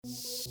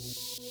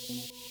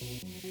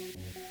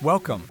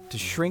Welcome to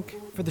Shrink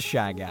for the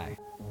Shy Guy.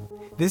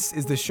 This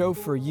is the show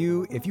for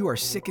you if you are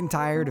sick and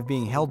tired of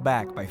being held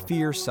back by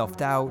fear,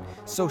 self-doubt,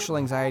 social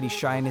anxiety,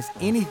 shyness,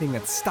 anything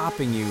that's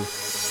stopping you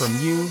from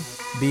you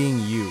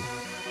being you.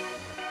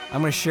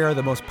 I'm going to share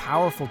the most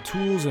powerful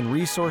tools and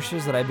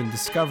resources that I've been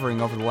discovering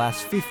over the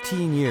last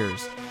 15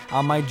 years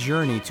on my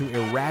journey to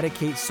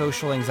eradicate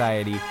social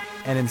anxiety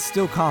and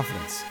instill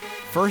confidence,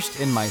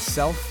 first in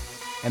myself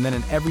and then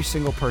in every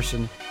single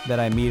person that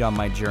I meet on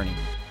my journey.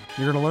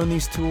 You're going to learn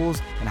these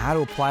tools and how to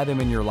apply them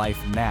in your life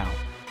now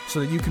so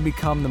that you can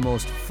become the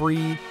most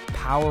free,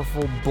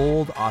 powerful,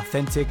 bold,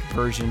 authentic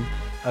version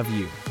of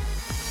you.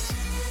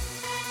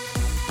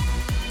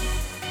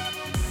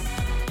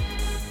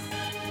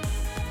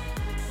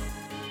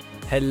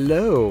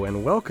 Hello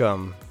and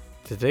welcome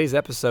to today's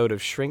episode of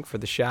Shrink for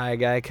the Shy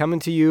Guy, coming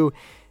to you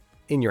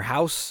in your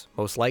house.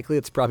 Most likely,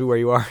 it's probably where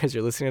you are as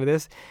you're listening to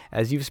this,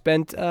 as you've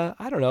spent,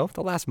 the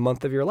last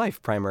month of your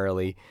life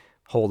primarily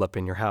holed up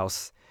in your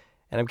house.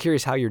 And I'm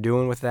curious how you're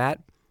doing with that.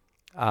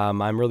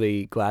 I'm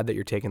really glad that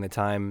you're taking the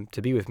time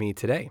to be with me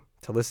today,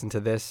 to listen to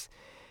this,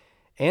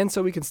 and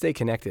so we can stay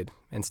connected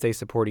and stay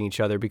supporting each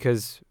other,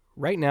 because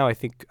right now I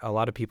think a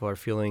lot of people are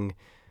feeling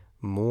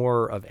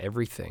more of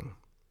everything.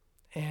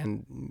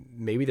 And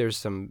maybe there's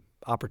some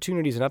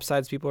opportunities and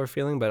upsides people are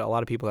feeling, but a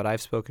lot of people that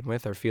I've spoken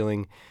with are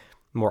feeling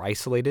more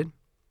isolated,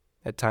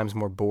 at times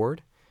more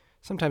bored,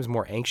 sometimes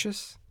more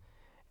anxious.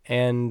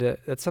 And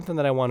that's something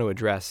that I want to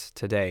address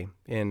today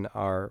in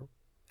our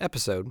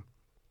episode.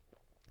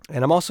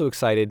 And I'm also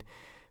excited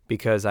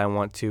because I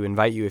want to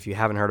invite you, if you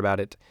haven't heard about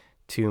it,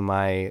 to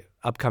my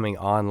upcoming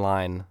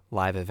online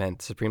live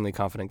event, Supremely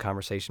Confident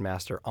Conversation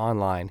Master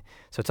Online.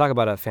 So talk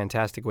about a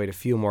fantastic way to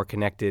feel more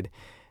connected,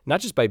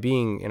 not just by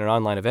being in an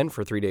online event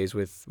for 3 days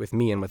with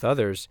me and with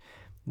others,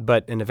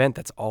 but an event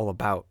that's all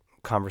about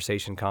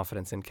conversation,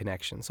 confidence, and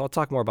connection. So I'll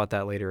talk more about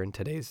that later in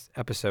today's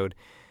episode.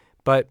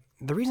 But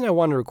the reason I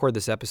wanted to record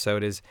this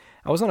episode is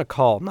I was on a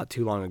call not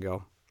too long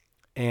ago,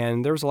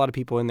 and there was a lot of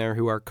people in there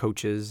who are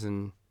coaches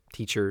and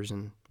teachers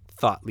and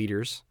thought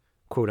leaders,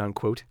 quote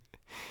unquote.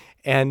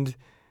 And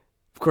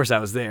of course I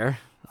was there.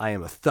 I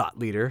am a thought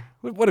leader.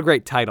 What a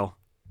great title.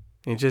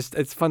 It's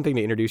a fun thing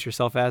to introduce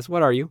yourself as.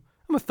 What are you?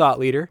 I'm a thought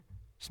leader.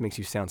 Just makes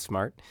you sound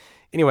smart.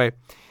 Anyway,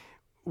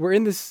 we're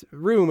in this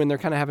room and they're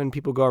kind of having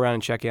people go around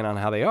and check in on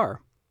how they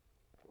are.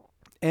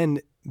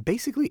 And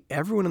basically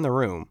everyone in the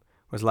room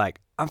was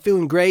like, I'm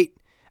feeling great.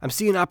 I'm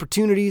seeing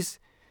opportunities.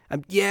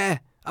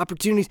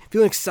 Opportunities,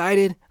 feeling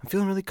excited. I'm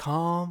feeling really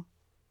calm.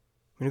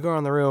 I'm going to go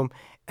around the room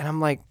and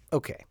I'm like,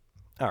 okay,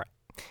 all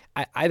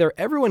right. Either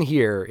everyone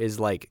here is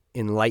like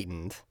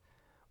enlightened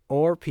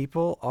or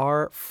people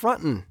are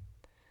fronting.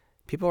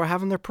 People are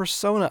having their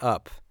persona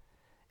up.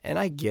 And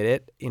I get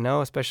it,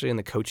 especially in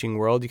the coaching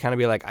world, you kind of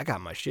be like, I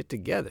got my shit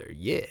together.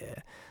 Yeah,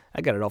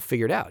 I got it all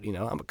figured out.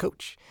 I'm a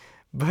coach.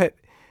 But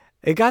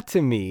it got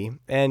to me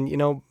and,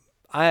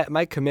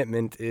 my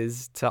commitment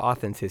is to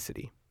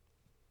authenticity,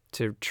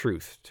 to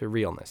truth, to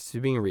realness, to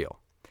being real.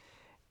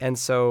 And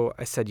so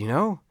I said,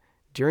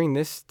 during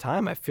this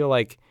time, I feel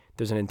like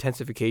there's an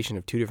intensification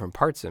of two different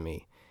parts of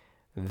me.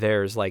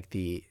 There's like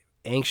the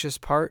anxious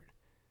part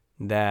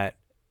that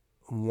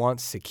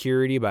wants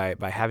security by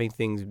having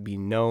things be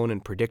known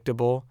and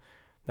predictable.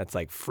 That's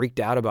like freaked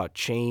out about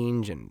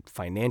change and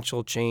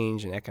financial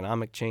change and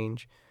economic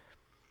change.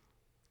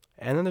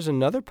 And then there's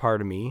another part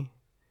of me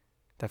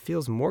that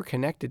feels more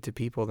connected to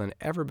people than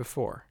ever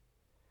before.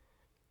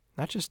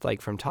 Not just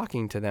like from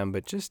talking to them,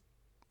 but just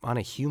on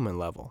a human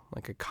level,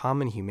 like a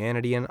common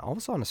humanity and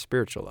also on a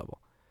spiritual level.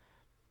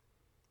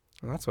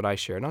 And that's what I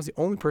shared. And I was the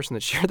only person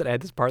that shared that I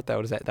had this part that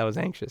was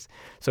anxious.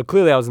 So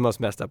clearly I was the most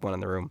messed up one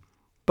in the room.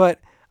 But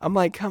I'm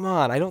like, come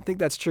on, I don't think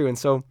that's true. And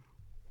so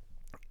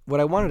what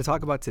I wanted to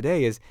talk about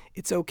today is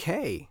it's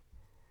okay.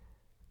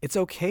 It's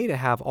okay to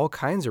have all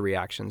kinds of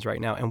reactions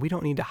right now, and we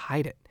don't need to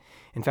hide it.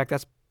 In fact,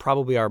 that's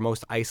probably our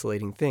most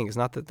isolating thing. It's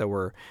not that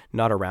we're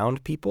not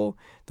around people.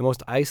 The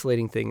most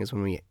isolating thing is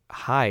when we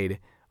hide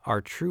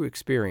our true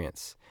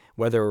experience,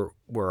 whether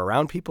we're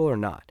around people or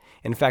not.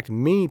 In fact,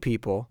 many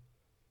people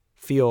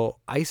feel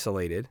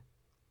isolated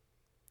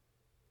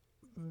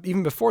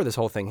even before this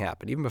whole thing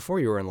happened, even before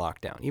you were in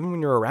lockdown, even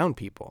when you're around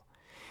people.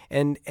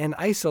 And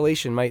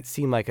isolation might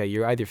seem like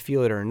you either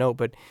feel it or no,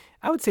 but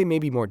I would say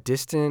maybe more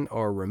distant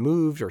or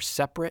removed or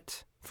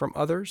separate from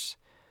others,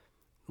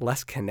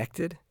 less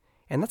connected.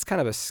 And that's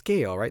kind of a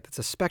scale, right? That's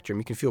a spectrum.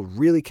 You can feel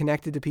really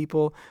connected to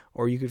people,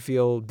 or you could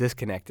feel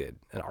disconnected,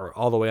 or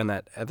all the way on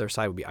that other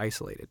side would be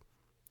isolated.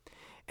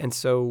 And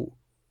so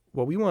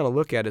what we want to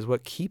look at is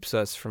what keeps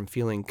us from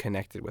feeling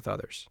connected with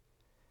others.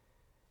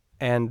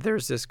 And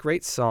there's this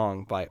great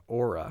song by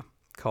Aura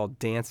called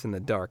Dance in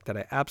the Dark that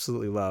I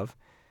absolutely love.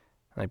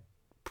 And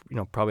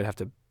I probably have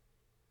to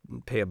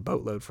pay a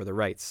boatload for the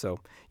rights. So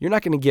you're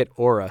not going to get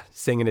Aura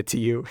singing it to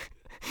you.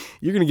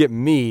 You're going to get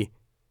me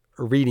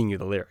reading you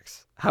the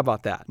lyrics. How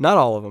about that? Not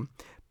all of them,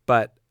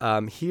 but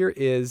here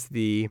is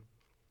the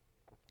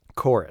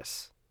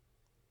chorus.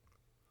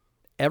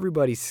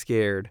 Everybody's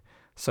scared,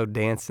 so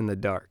dance in the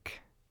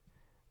dark.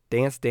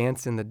 Dance,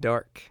 dance in the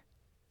dark.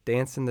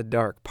 Dance in the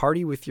dark.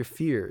 Party with your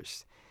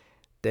fears.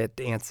 That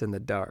dance in the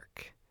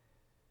dark.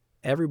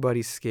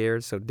 Everybody's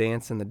scared, so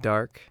dance in the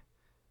dark.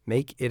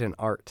 Make it an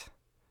art.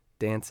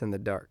 Dance in the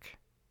dark.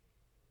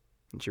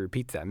 And she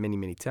repeats that many,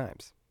 many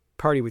times.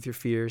 Party with your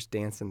fears,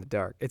 dance in the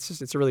dark.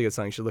 It's a really good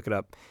song. You should look it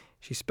up.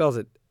 She spells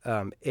it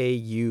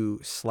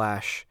AU/RA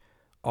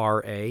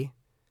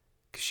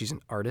because she's an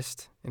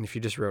artist. And if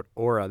you just wrote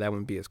aura, that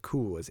wouldn't be as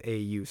cool as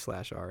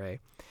AU/RA.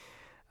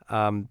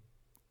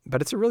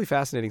 But it's a really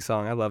fascinating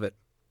song. I love it.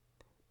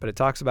 But it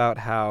talks about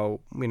how,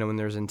 when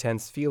there's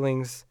intense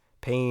feelings,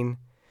 pain,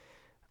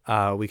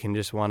 we can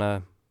just want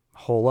to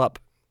hole up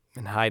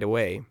and hide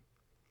away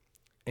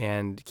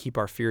and keep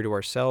our fear to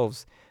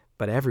ourselves.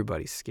 But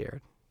everybody's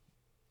scared.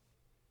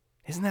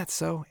 Isn't that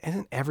so?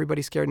 Isn't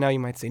everybody scared? Now you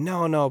might say,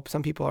 no,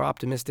 some people are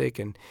optimistic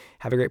and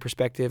have a great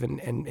perspective,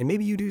 and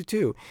maybe you do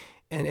too.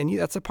 And you,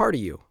 that's a part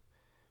of you.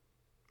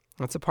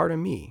 That's a part of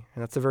me,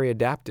 and that's a very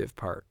adaptive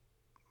part.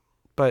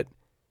 But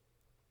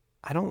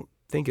I don't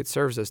think it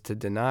serves us to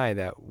deny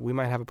that we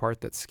might have a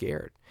part that's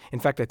scared. In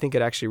fact, I think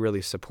it actually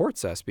really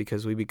supports us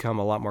because we become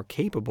a lot more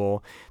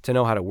capable to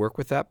know how to work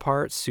with that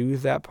part,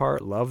 soothe that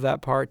part, love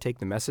that part, take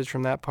the message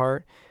from that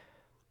part,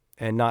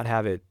 and not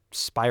have it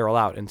spiral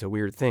out into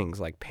weird things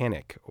like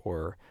panic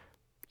or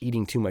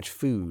eating too much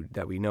food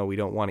that we know we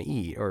don't want to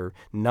eat, or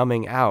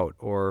numbing out,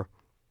 or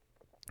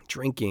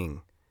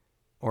drinking,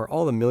 or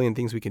all the million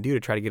things we can do to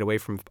try to get away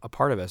from a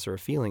part of us or a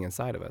feeling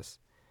inside of us.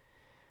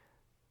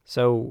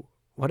 So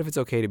what if it's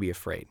okay to be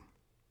afraid?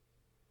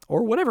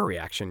 Or whatever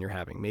reaction you're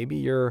having. Maybe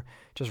you're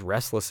just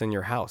restless in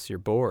your house. You're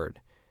bored.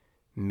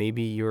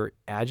 Maybe you're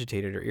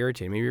agitated or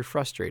irritated. Maybe you're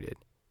frustrated.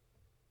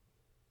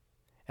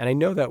 And I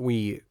know that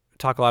we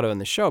talk a lot in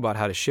the show about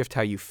how to shift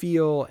how you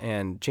feel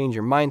and change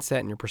your mindset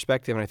and your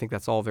perspective, and I think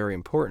that's all very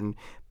important,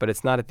 but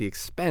it's not at the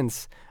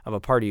expense of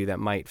a part of you that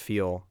might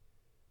feel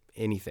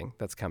anything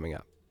that's coming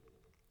up.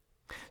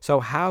 So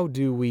how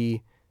do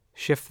we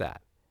shift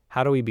that?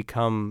 How do we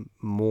become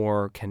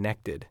more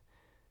connected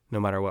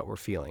no matter what we're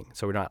feeling,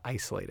 so we're not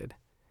isolated?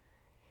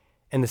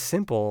 And the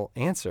simple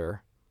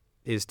answer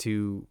is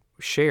to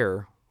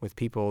share with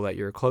people that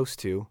you're close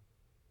to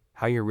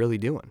how you're really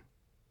doing.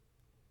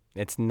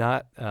 It's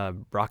not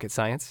rocket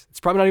science. It's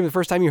probably not even the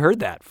first time you heard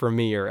that from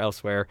me or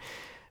elsewhere.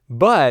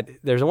 But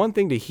there's one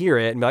thing to hear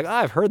it and be like,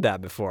 I've heard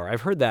that before.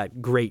 I've heard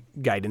that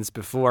great guidance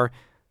before,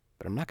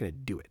 but I'm not going to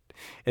do it.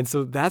 And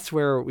so that's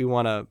where we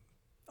want to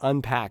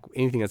unpack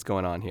anything that's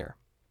going on here.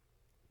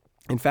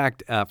 In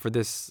fact, for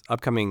this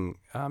upcoming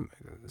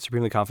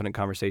Supremely Confident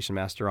Conversation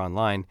Master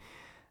Online,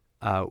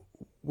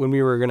 when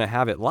we were going to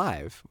have it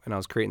live and I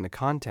was creating the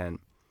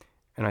content,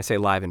 and I say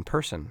live in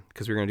person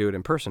because we were going to do it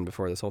in person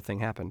before this whole thing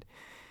happened.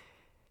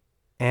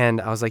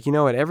 And I was like,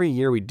 every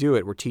year we do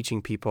it, we're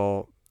teaching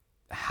people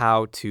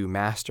how to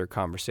master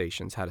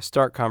conversations, how to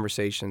start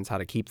conversations, how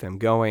to keep them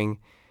going,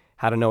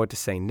 how to know what to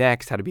say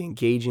next, how to be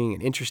engaging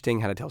and interesting,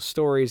 how to tell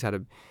stories, how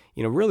to,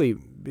 really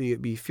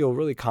feel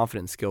really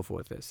confident and skillful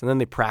with this. And then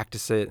they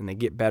practice it and they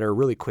get better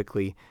really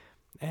quickly,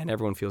 and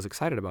everyone feels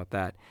excited about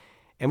that.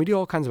 And we do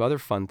all kinds of other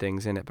fun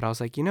things in it. But I was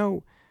like,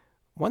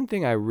 one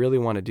thing I really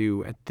want to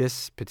do at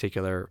this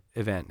particular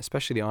event,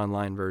 especially the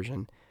online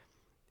version,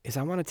 is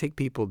I want to take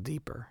people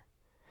deeper.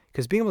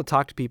 Because being able to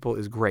talk to people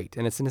is great,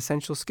 and it's an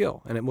essential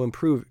skill, and it will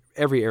improve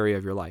every area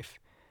of your life.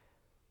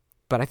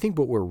 But I think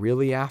what we're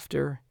really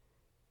after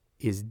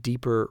is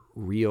deeper,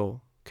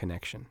 real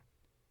connection,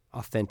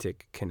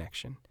 authentic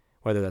connection,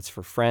 whether that's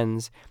for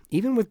friends,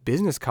 even with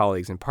business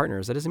colleagues and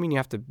partners. That doesn't mean you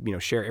have to,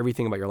 share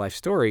everything about your life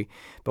story.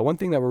 But one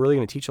thing that we're really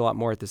going to teach a lot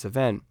more at this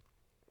event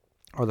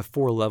are the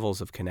 4 levels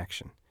of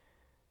connection,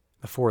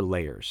 the 4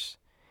 layers,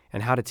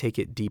 and how to take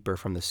it deeper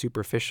from the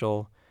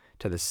superficial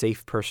to the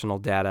safe personal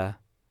data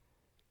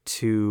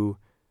to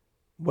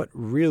what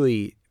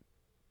really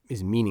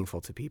is meaningful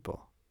to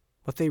people,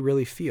 what they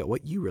really feel,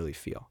 what you really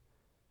feel.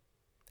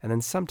 And then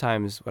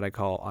sometimes what I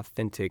call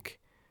authentic,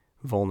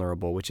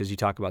 vulnerable, which is you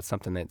talk about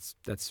something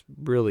that's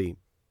really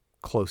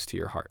close to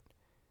your heart.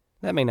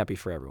 That may not be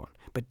for everyone,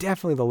 but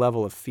definitely the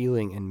level of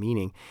feeling and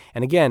meaning.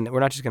 And again, we're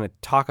not just going to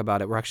talk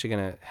about it. We're actually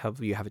going to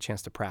help you have a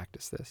chance to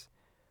practice this.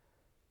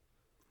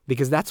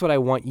 Because that's what I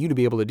want you to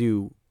be able to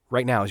do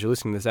right now as you're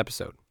listening to this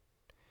episode,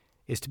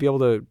 is to be able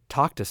to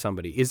talk to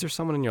somebody. Is there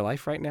someone in your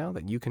life right now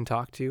that you can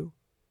talk to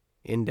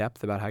in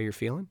depth about how you're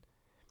feeling?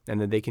 And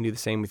that they can do the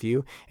same with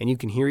you, and you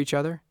can hear each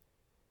other,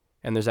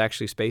 and there's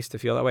actually space to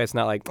feel that way. It's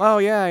not like, oh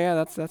yeah,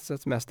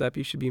 that's messed up.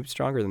 You should be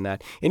stronger than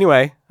that.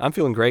 Anyway, I'm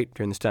feeling great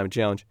during this time of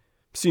challenge.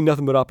 See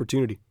nothing but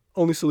opportunity,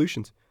 only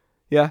solutions.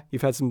 Yeah,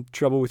 you've had some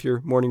trouble with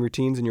your morning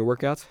routines and your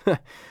workouts?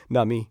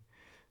 Not me.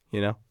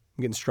 I'm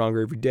getting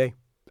stronger every day.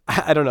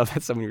 I don't know if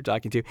that's someone you're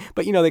talking to,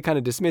 but they kind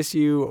of dismiss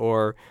you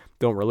or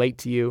don't relate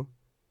to you.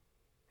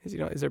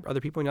 Is there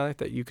other people in your life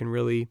that you can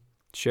really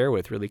share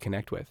with, really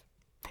connect with?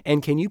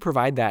 And can you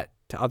provide that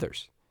to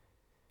others?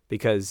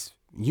 Because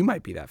you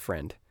might be that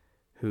friend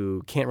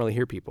who can't really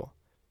hear people.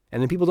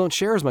 And then people don't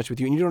share as much with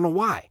you and you don't know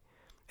why.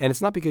 And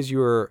it's not because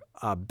you're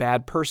a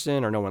bad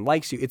person or no one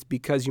likes you. It's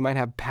because you might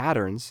have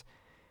patterns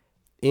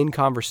in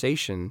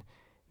conversation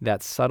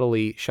that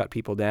subtly shut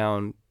people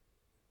down,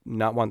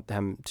 not want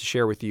them to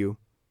share with you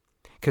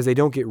because they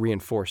don't get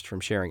reinforced from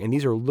sharing. And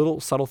these are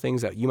little subtle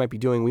things that you might be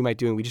doing, we might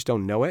do, and we just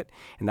don't know it.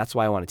 And that's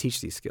why I want to teach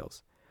these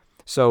skills.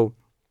 So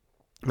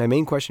my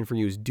main question for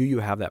you is, do you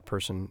have that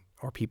person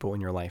or people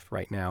in your life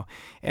right now?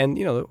 And,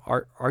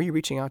 are you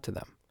reaching out to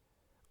them?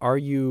 Are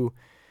you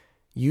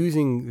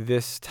using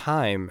this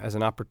time as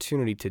an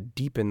opportunity to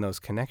deepen those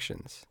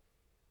connections,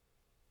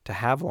 to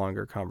have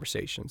longer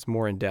conversations,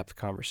 more in-depth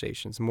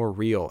conversations, more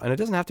real? And it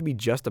doesn't have to be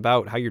just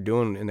about how you're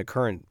doing in the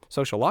current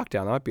social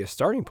lockdown. That might be a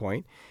starting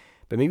point,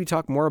 but maybe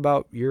talk more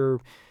about your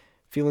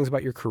feelings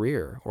about your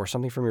career or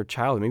something from your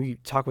childhood. Maybe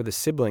talk with a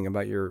sibling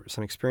about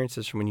some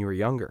experiences from when you were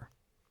younger,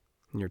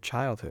 in your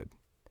childhood.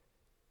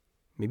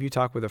 Maybe you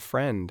talk with a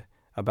friend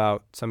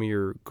about some of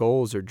your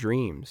goals or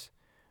dreams,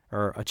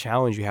 or a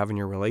challenge you have in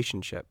your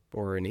relationship,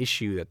 or an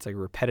issue that's like a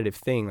repetitive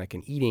thing, like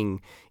an eating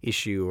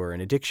issue or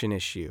an addiction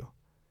issue.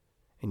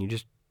 And you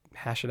just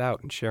hash it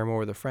out and share more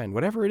with a friend.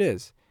 Whatever it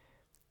is,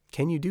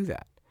 can you do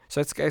that? So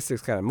that's, I guess,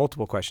 there's kind of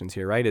multiple questions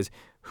here, right? Is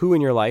who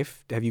in your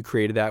life have you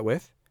created that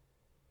with?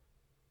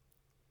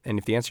 And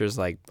if the answer is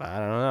like, I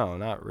don't know,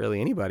 not really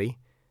anybody,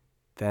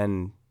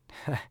 then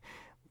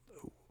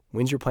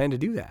when's your plan to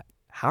do that?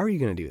 How are you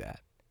going to do that?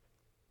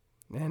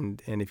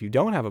 And if you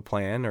don't have a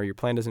plan, or your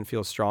plan doesn't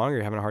feel strong, or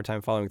you're having a hard time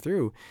following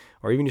through,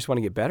 or even just want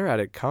to get better at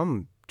it,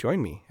 come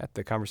join me at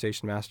the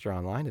Conversation Master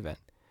online event.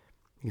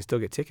 You can still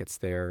get tickets.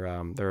 They're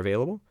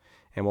available,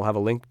 and we'll have a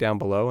link down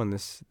below in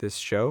this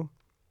show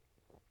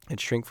at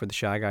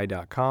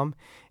shrinkfortheshyguy.com.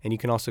 And you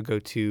can also go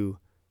to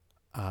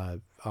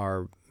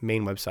our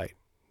main website,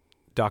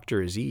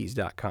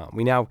 draziz.com.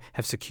 We now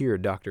have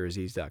secured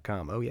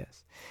draziz.com. Oh,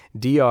 yes.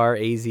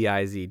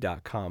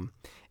 draziz.com.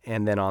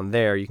 And then on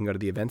there, you can go to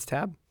the events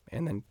tab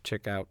and then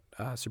check out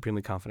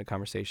Supremely Confident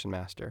Conversation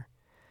Master.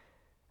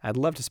 I'd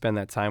love to spend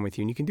that time with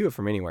you, and you can do it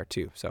from anywhere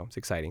too, so it's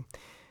exciting.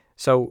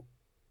 So,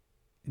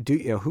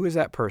 who is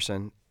that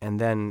person, and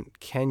then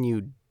can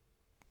you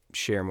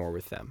share more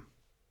with them?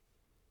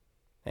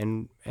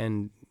 And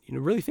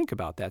really think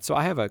about that. So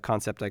I have a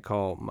concept I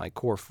call my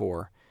core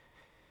four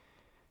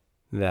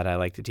that I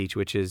like to teach,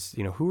 which is,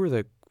 who are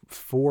the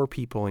 4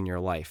 people in your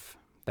life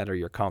that are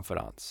your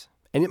confidants?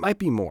 And it might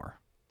be more,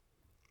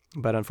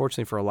 but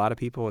unfortunately for a lot of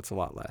people, it's a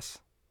lot less.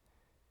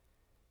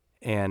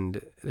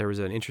 And there was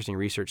an interesting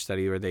research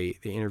study where they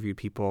interviewed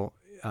people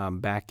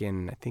back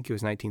in, I think it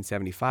was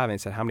 1975, and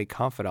they said, how many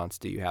confidants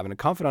do you have? And a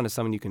confidant is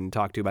someone you can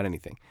talk to about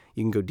anything.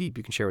 You can go deep,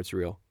 you can share what's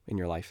real in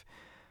your life.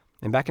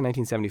 And back in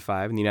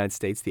 1975, in the United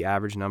States, the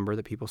average number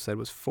that people said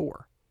was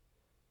 4.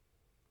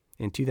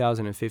 In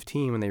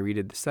 2015, when they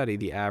redid the study,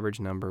 the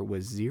average number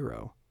was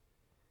 0.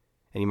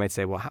 And you might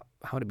say, well, how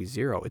would it be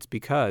 0? It's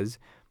because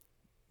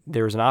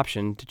there was an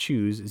option to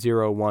choose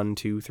 0, 1,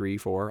 2, 3,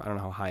 4. I don't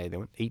know how high they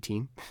went,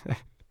 18.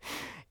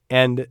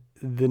 And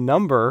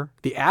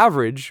the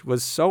average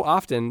was so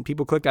often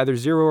people clicked either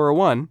 0 or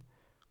 1.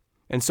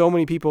 And so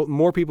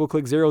more people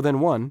clicked 0 than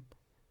 1.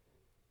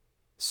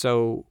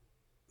 So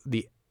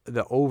the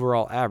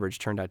overall average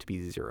turned out to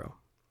be 0.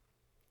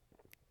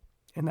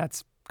 And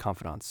that's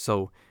confidence.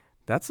 So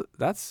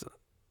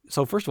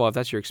so first of all, if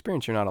that's your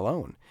experience, you're not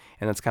alone.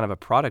 And that's kind of a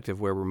product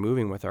of where we're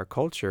moving with our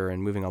culture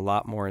and moving a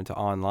lot more into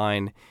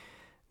online,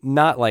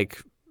 not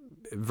like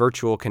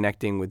virtual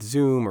connecting with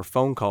Zoom or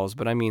phone calls,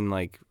 but I mean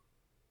like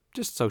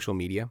just social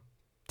media,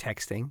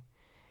 texting.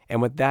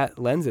 And what that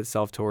lends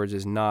itself towards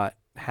is not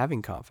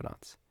having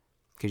confidence,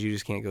 because you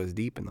just can't go as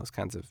deep in those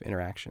kinds of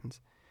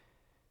interactions.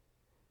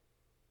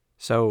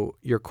 So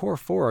your core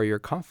 4 are your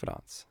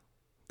confidants,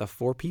 the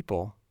 4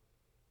 people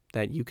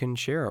that you can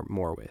share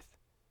more with.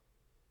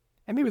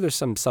 And maybe there's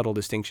some subtle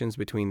distinctions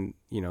between,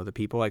 the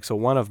people. Like, so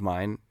one of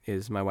mine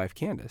is my wife,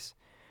 Candace.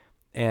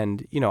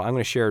 And, I'm going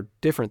to share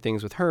different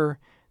things with her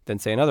than,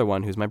 say, another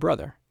one who's my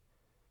brother.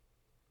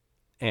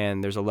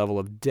 And there's a level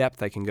of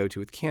depth I can go to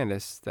with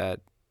Candace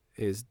that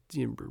is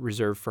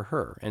reserved for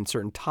her, and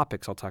certain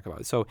topics I'll talk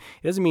about. So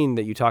it doesn't mean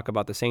that you talk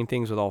about the same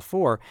things with all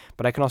 4,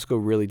 but I can also go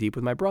really deep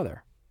with my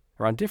brother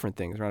around different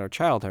things, around our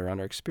childhood, around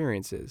our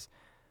experiences,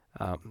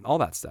 all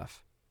that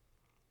stuff.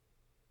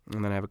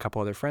 And then I have a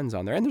couple other friends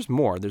on there. And there's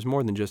more. There's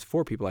more than just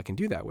 4 people I can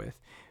do that with.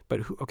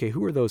 But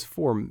who are those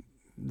 4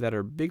 that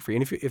are big for you?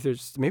 And if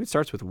there's, maybe it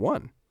starts with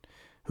 1.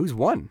 Who's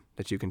 1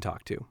 that you can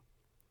talk to?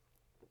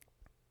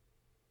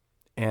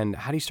 And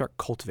how do you start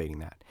cultivating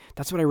that?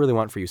 That's what I really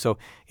want for you. So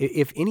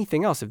if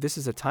anything else, if this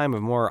is a time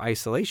of more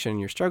isolation,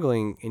 you're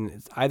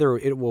struggling, either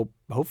it will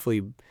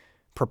hopefully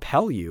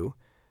propel you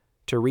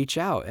to reach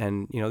out.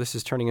 And, this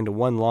is turning into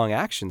one long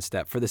action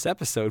step for this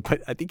episode,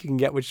 but I think you can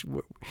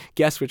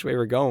guess which way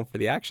we're going for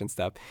the action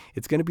step.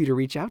 It's going to be to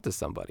reach out to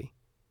somebody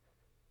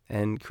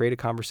and create a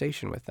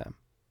conversation with them.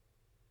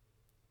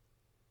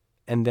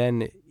 And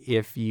then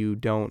if you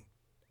don't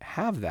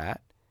have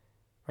that,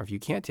 or if you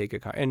can't take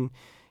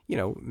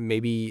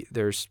maybe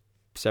there's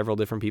several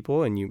different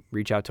people and you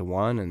reach out to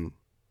one and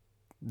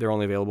they're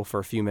only available for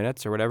a few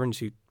minutes or whatever, and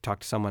so you talk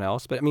to someone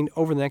else. But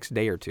over the next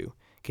day or two,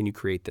 can you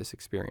create this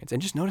experience?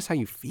 And just notice how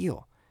you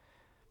feel.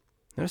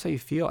 Notice how you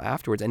feel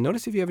afterwards, and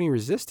notice if you have any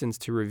resistance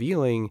to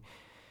revealing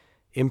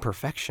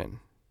imperfection.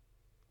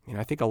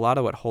 I think a lot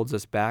of what holds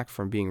us back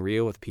from being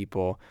real with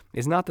people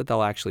is not that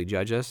they'll actually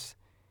judge us.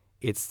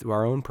 It's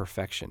our own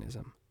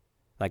perfectionism.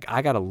 Like,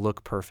 I got to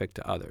look perfect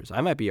to others.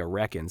 I might be a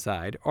wreck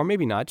inside, or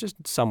maybe not,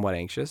 just somewhat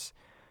anxious.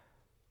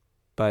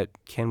 But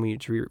can we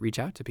reach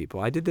out to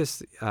people? I did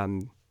this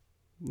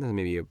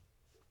maybe a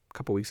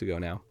couple weeks ago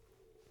now.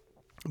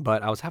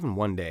 But I was having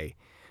one day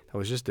that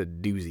was just a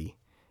doozy.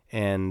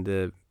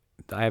 And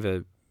I have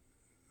a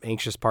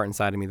anxious part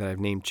inside of me that I've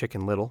named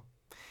Chicken Little.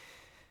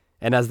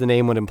 And as the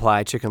name would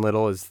imply, Chicken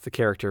Little is the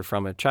character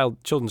from a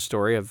children's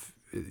story of,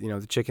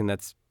 the chicken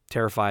that's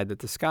terrified that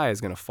the sky is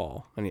going to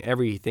fall. I mean,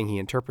 everything he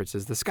interprets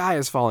is the sky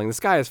is falling,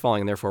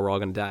 and therefore we're all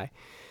going to die.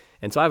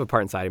 And so I have a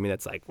part inside of me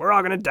that's like, we're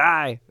all going to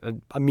die.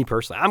 Me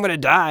personally, I'm going to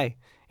die.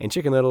 And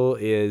Chicken Little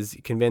is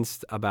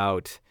convinced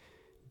about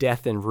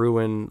death and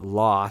ruin,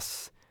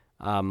 loss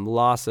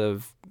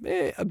of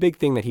a big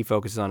thing that he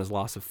focuses on is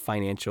loss of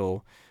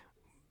financial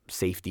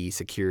safety,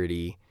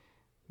 security,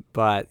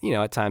 but,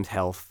 at times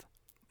health.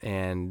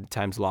 And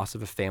times loss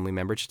of a family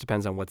member. It just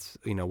depends on what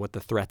the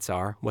threats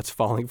are, what's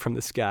falling from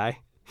the sky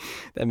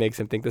that makes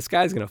him think the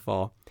sky's going to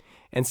fall.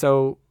 And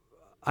so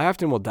I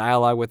often will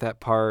dialogue with that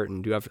part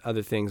and do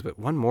other things. But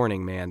one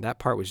morning, man, that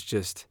part was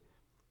just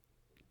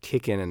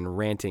kicking and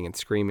ranting and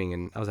screaming.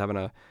 And I was having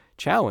a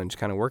challenge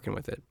kind of working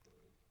with it.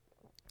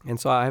 And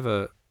so I have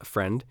a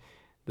friend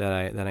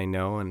that I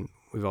know, and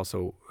we've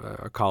also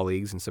are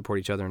colleagues and support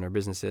each other in our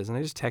businesses. And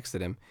I just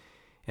texted him,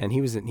 and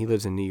he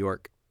lives in New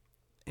York.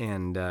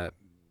 And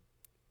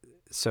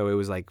so it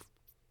was like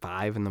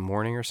 5 a.m.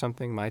 or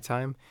something, my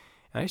time.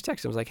 And I just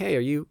texted him. I was like, hey, are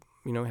you,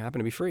 happen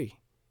to be free?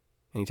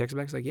 And he texted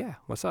back. He's like, yeah,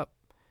 what's up?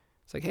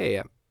 It's like,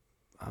 hey,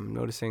 I'm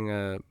noticing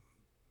a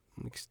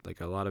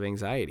lot of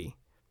anxiety.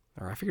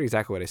 Or I forget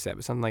exactly what I said,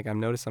 but something like,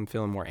 I'm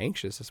feeling more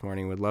anxious this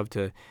morning. Would love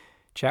to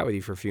chat with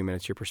you for a few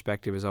minutes. Your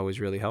perspective is always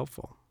really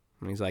helpful.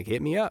 And he's like,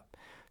 hit me up.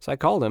 So I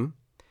called him.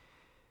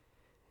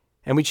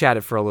 And we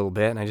chatted for a little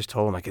bit, and I just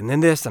told him, and then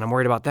this, and I'm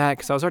worried about that,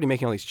 because I was already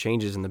making all these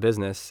changes in the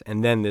business,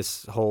 and then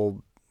this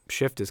whole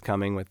shift is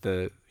coming with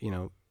the,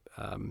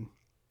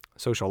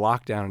 social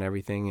lockdown and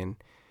everything, and,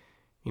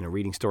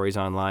 reading stories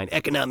online,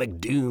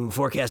 economic doom,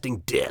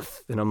 forecasting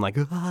death, and I'm like,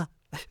 ah.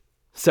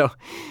 So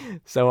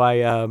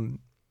I'm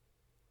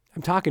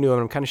talking to him,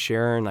 and I'm kind of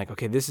sharing,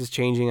 okay, this is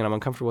changing, and I'm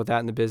uncomfortable with that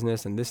in the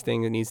business, and this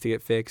thing that needs to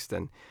get fixed,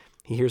 and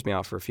he hears me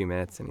out for a few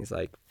minutes, and he's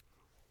like,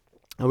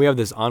 and we have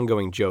this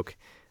ongoing joke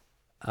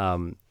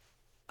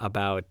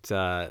about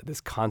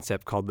this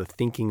concept called the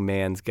thinking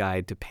man's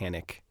guide to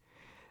panic.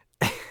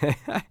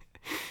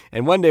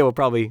 And one day we'll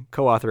probably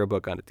co-author a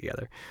book on it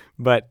together.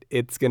 But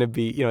it's going to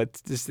be, it's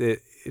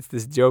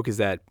this joke is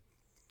that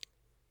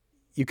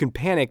you can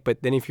panic,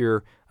 but then if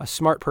you're a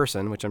smart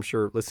person, which I'm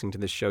sure listening to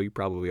this show you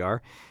probably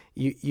are,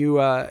 you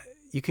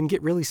can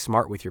get really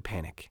smart with your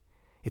panic.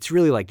 It's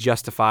really like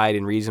justified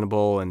and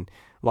reasonable and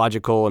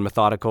logical and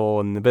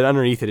methodical, but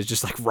underneath it is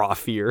just like raw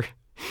fear.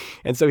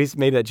 And so he's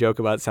made that joke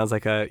about it sounds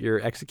like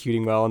you're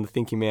executing well on the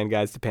thinking man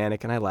guides to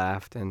panic, and I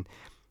laughed. And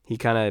he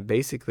kind of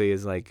basically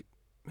is like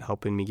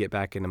helping me get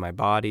back into my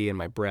body and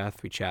my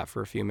breath. We chat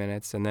for a few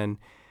minutes, and then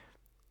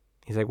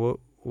he's like, well,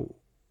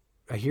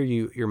 I hear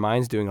your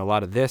mind's doing a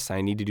lot of this.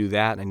 I need to do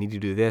that. I need to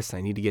do this. I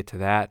need to get to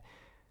that.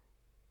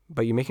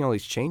 But you're making all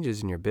these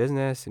changes in your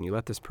business, and you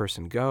let this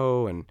person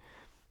go. And,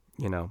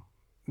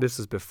 this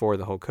is before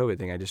the whole COVID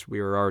thing. We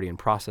were already in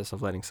process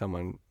of letting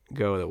someone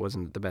go that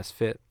wasn't the best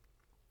fit.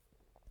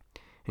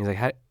 And he's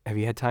like, have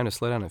you had time to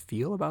slow down and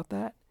feel about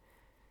that?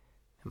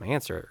 And my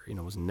answer,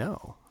 was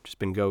no. I've just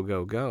been go,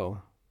 go,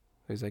 go.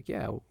 He's like,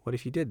 yeah, what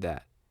if you did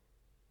that?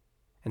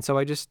 And so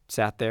I just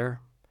sat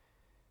there,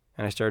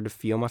 and I started to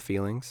feel my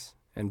feelings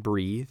and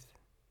breathe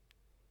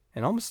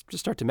and almost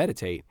just start to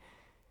meditate.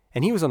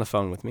 And he was on the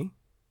phone with me.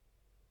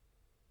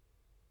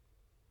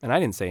 And I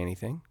didn't say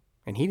anything,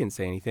 and he didn't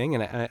say anything.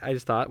 And I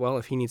just thought, well,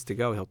 if he needs to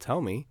go, he'll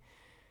tell me.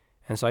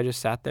 And so I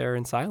just sat there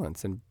in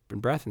silence and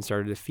breath and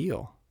started to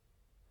feel.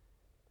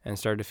 And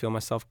started to feel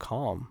myself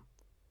calm.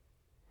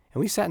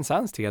 And we sat in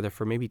silence together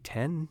for maybe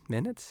 10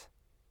 minutes.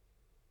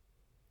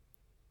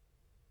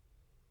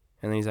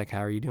 And then he's like, how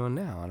are you doing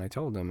now? And I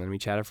told him, and we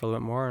chatted for a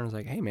little bit more. And I was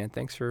like, hey, man,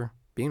 thanks for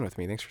being with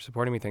me. Thanks for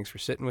supporting me. Thanks for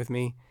sitting with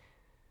me.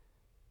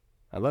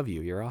 I love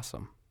you. You're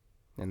awesome.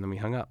 And then we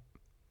hung up.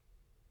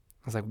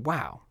 I was like,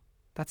 wow,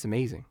 that's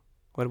amazing.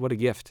 What a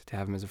gift to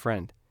have him as a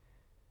friend.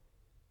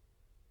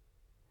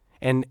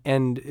 And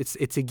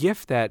it's a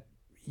gift that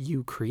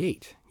you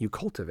create. You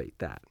cultivate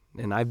that.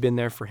 And I've been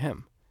there for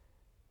him.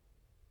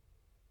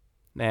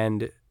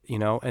 And,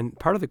 and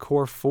part of the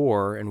core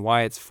 4 and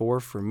why it's 4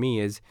 for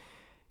me is,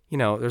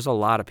 there's a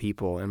lot of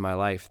people in my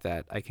life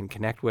that I can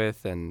connect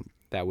with and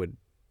that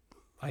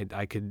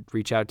I could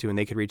reach out to and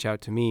they could reach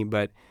out to me.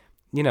 But,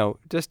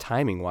 just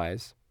timing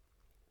wise,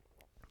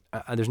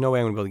 there's no way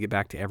I'm going to be able to get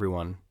back to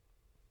everyone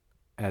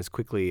as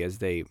quickly as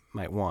they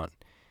might want.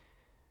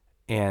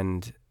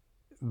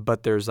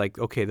 But there's like,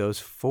 okay, those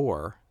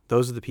 4,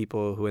 those are the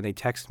people who, when they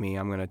text me,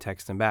 I'm going to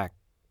text them back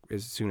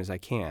as soon as I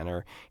can.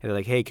 Or they're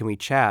like, hey, can we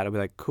chat? I'll be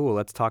like, cool,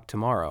 let's talk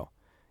tomorrow.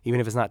 Even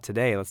if it's not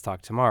today, let's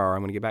talk tomorrow, or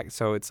I'm going to get back.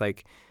 So it's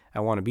like I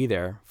want to be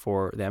there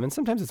for them. And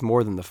sometimes it's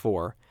more than the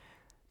 4.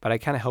 But it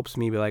kind of helps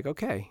me be like,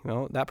 okay,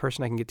 well, that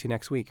person I can get to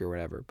next week or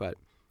whatever. But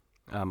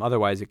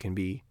otherwise, it can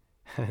be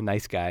a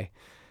nice guy.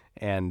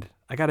 And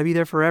I got to be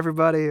there for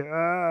everybody.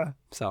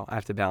 So I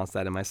have to balance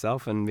that in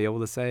myself and be able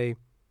to say,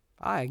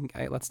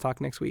 let's talk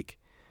next week.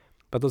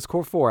 But those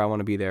core 4, I want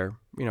to be there,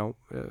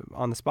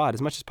 on the spot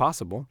as much as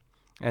possible.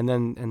 And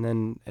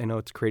then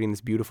it's creating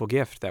this beautiful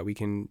gift that we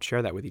can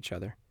share that with each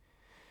other.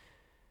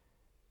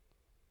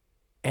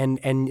 And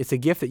it's a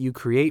gift that you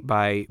create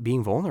by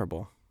being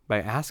vulnerable, by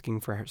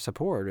asking for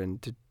support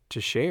and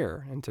to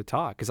share and to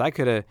talk. Because I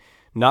could have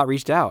not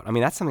reached out. I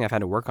mean, that's something I've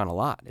had to work on a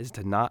lot, is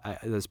to not,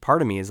 this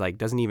part of me is like,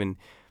 doesn't even,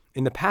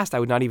 in the past, I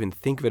would not even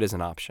think of it as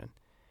an option.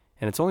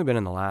 And it's only been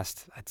in the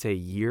last, I'd say,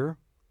 year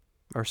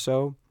or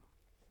so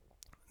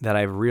that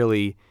I've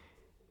really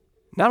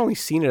not only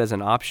seen it as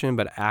an option,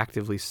 but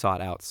actively sought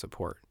out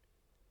support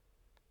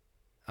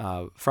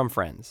from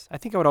friends. I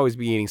think I would always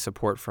be needing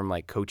support from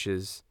like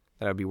coaches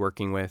that I'd be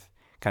working with,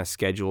 kind of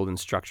scheduled and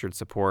structured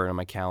support on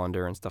my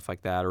calendar and stuff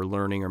like that, or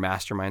learning or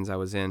masterminds I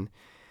was in.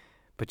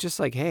 But just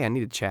like, hey, I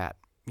need to chat.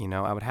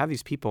 I would have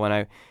these people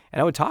and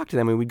I would talk to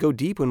them and we'd go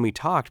deep when we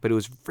talked, but it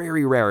was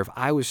very rare if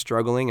I was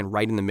struggling and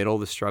right in the middle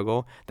of the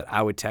struggle that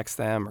I would text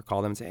them or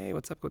call them and say, hey,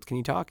 what's up? Can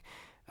you talk?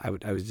 I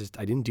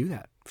didn't do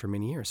that for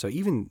many years. So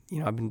even,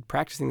 I've been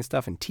practicing this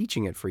stuff and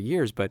teaching it for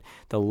years, but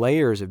the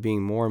layers of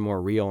being more and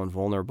more real and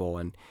vulnerable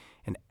and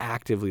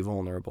actively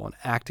vulnerable and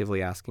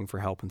actively asking for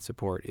help and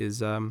support is,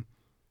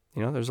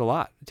 there's a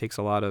lot. It takes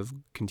a lot of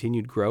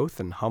continued growth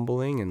and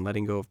humbling and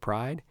letting go of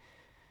pride.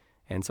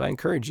 And so I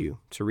encourage you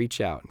to reach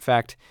out. In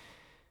fact,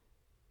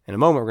 in a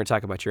moment, we're going to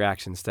talk about your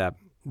action step.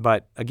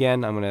 But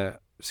again, I'm going to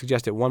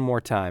suggest it one more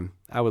time.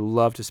 I would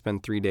love to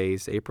spend 3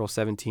 days, April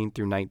 17th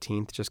through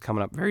 19th, just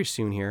coming up very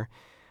soon here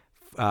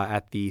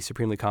at the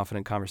Supremely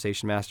Confident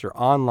Conversation Master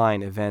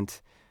online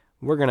event.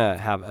 We're going to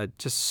have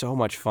just so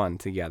much fun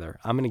together.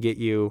 I'm going to get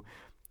you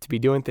to be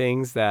doing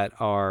things that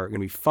are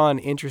going to be fun,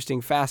 interesting,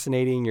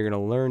 fascinating. You're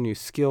going to learn new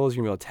skills.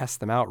 You're going to be able to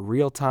test them out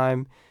real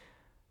time.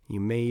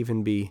 You may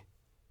even be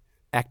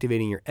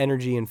activating your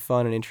energy in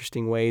fun and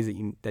interesting ways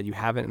that you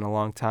haven't in a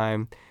long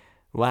time,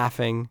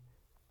 laughing,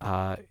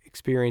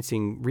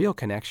 experiencing real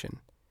connection.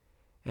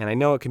 And I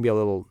know it can be a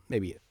little,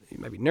 maybe you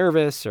might be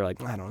nervous or like,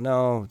 I don't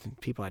know,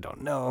 people I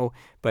don't know,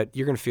 but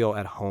you're going to feel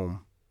at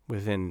home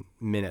within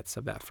minutes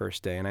of that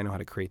first day. And I know how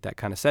to create that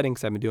kind of setting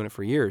because I've been doing it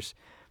for years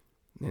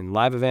in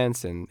live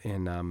events and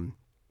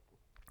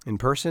in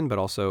person, but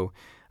also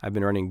I've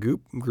been running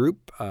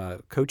group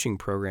coaching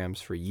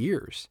programs for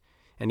years.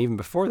 And even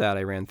before that,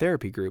 I ran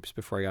therapy groups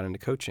before I got into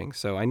coaching.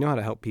 So I know how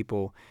to help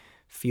people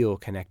feel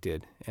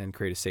connected and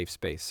create a safe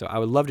space. So I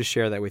would love to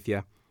share that with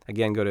you.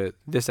 Again, go to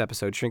this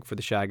episode,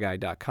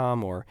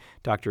 shrinkfortheshyguy.com or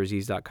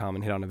draziz.com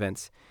and hit on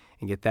events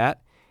and get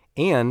that.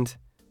 And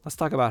let's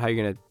talk about how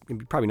you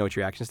probably know what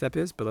your action step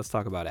is, but let's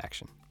talk about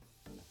action.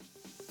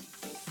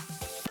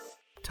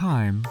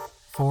 Time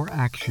for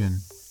action.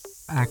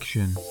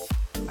 Action.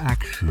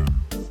 Action.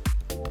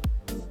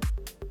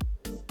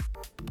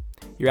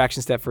 Your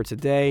action step for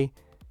today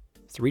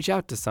is to reach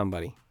out to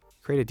somebody,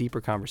 create a deeper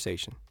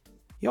conversation.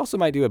 You also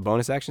might do a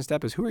bonus action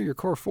step is who are your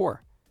core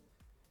 4?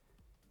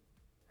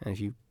 And if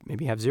you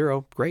maybe have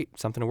 0, great,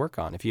 something to work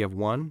on. If you have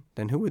 1,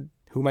 then who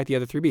might the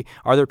other 3 be?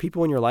 Are there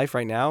people in your life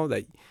right now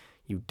that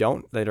you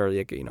don't, that are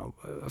like,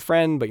 a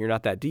friend, but you're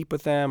not that deep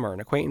with them, or an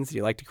acquaintance that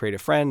you like to create a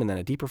friend and then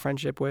a deeper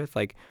friendship with?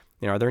 Like,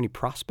 are there any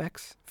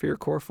prospects for your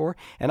core 4?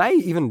 And I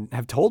even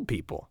have told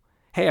people,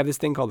 hey, I have this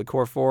thing called the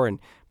core 4 and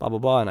blah, blah,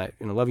 blah. And I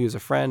love you as a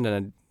friend.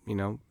 And,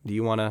 do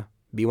you want to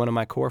be one of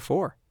my core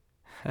 4?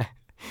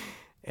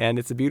 And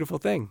it's a beautiful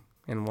thing.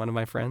 And one of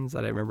my friends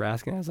that I remember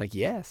asking, I was like,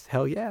 yes,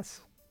 hell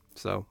yes.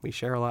 So we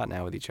share a lot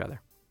now with each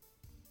other.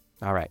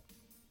 All right.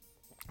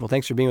 Well,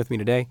 thanks for being with me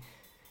today.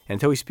 And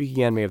until we speak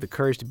again, may you have the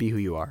courage to be who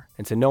you are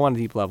and to know on a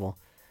deep level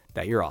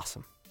that you're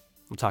awesome.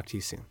 We'll talk to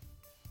you soon.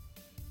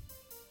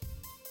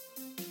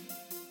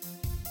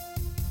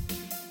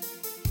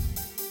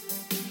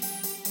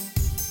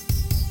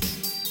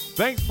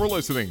 Thanks for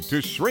listening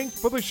to Shrink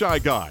for the Shy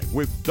Guy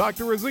with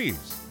Dr.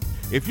 Aziz.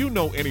 If you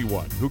know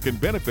anyone who can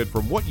benefit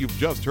from what you've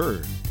just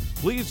heard,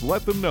 please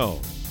let them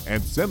know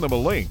and send them a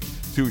link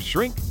to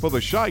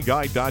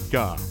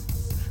shrinkfortheshyguy.com.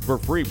 For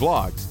free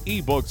blogs,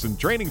 ebooks, and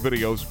training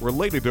videos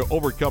related to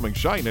overcoming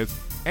shyness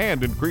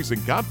and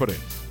increasing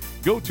confidence,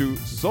 go to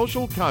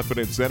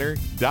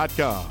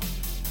socialconfidencecenter.com.